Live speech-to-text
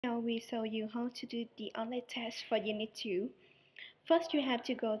Now we show you how to do the online test for Unit 2. First you have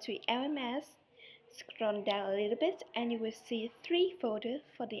to go to LMS, scroll down a little bit and you will see 3 folders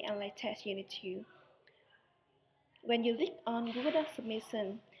for the online test Unit 2. When you click on Google Docs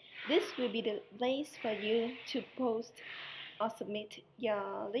Submission, this will be the place for you to post or submit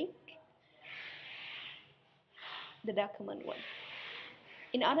your link, the document one.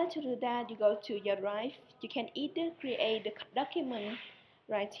 In order to do that, you go to your drive. You can either create the document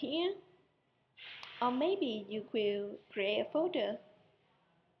right here, or maybe you will create a folder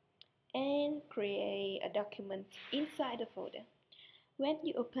and create a document inside the folder. When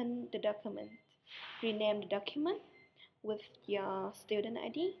you open the document, rename the document with your student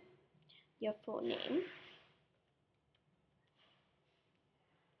ID, your full name,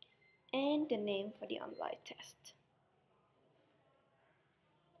 and the name for the online test.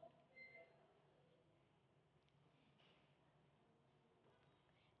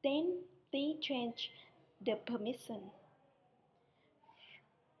 Then please change the permission.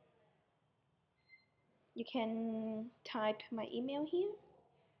 You can type my email here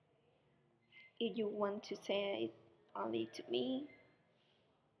if you want to send it only to me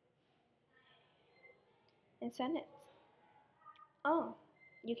and send it. Oh,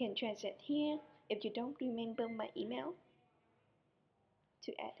 you can change it here if you don't remember my email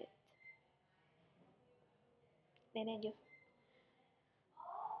to add it. Then you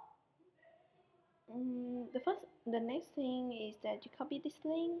the next thing is that you copy this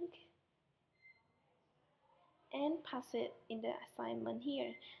link and pass it in the assignment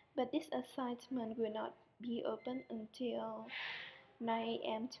here. But this assignment will not be open until 9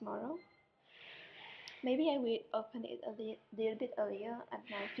 a.m. tomorrow. Maybe I will open it a little bit earlier at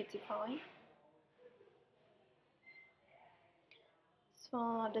 9:55.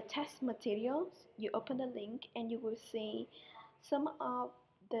 For the test materials, you open the link and you will see some of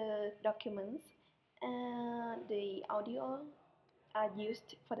the documents and the audio are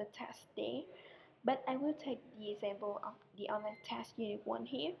used for the test there. But I will take the example of the online test unit 1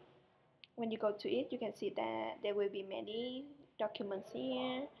 here. When you go to it, you can see that there will be many documents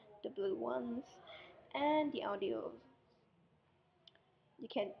here, the blue ones, and the audio. You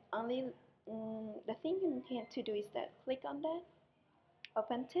can only, the thing you have to do is that click on that,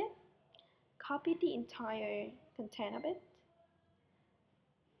 open it, copy the entire content of it,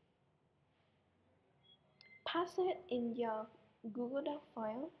 paste it in your Google Doc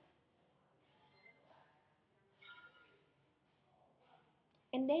file,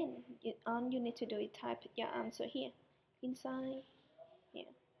 and then all you need to do is type your answer here, inside here.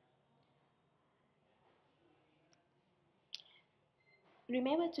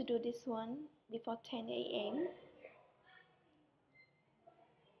 Remember to do this one before 10 a.m.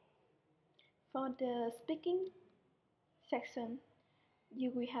 For the speaking section,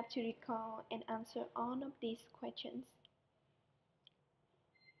 you will have to recall and answer all of these questions.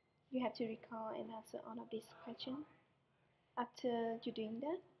 You have to recall and answer all of these questions. After you doing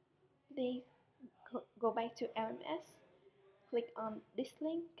that, please go back to LMS, click on this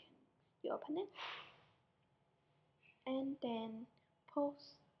link, you open it, and then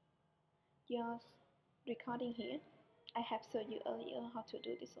pause your recording here. I have showed you earlier how to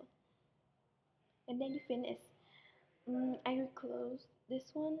do this one. And then you finish. I will close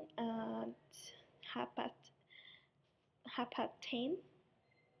this one at half past 10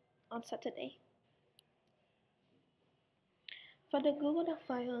 on Saturday. For the Google Doc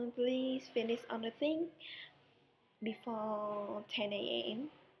file, please finish on the thing before 10 a.m.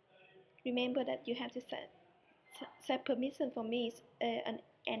 Remember that you have to set permission for me as an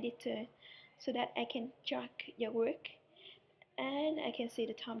editor so that I can track your work and I can see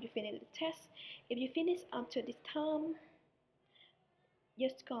the time you finish the test. If you finish up to this time, your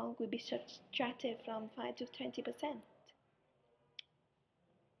score will be subtracted from 5 to 20%.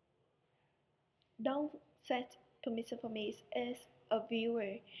 Don't set permission for me as a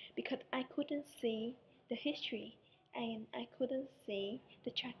viewer because I couldn't see the history and I couldn't see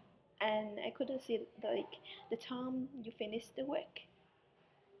the chat and I couldn't see the time you finished the work.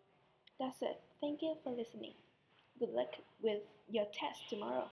 That's it. Thank you for listening. Good luck with your test tomorrow.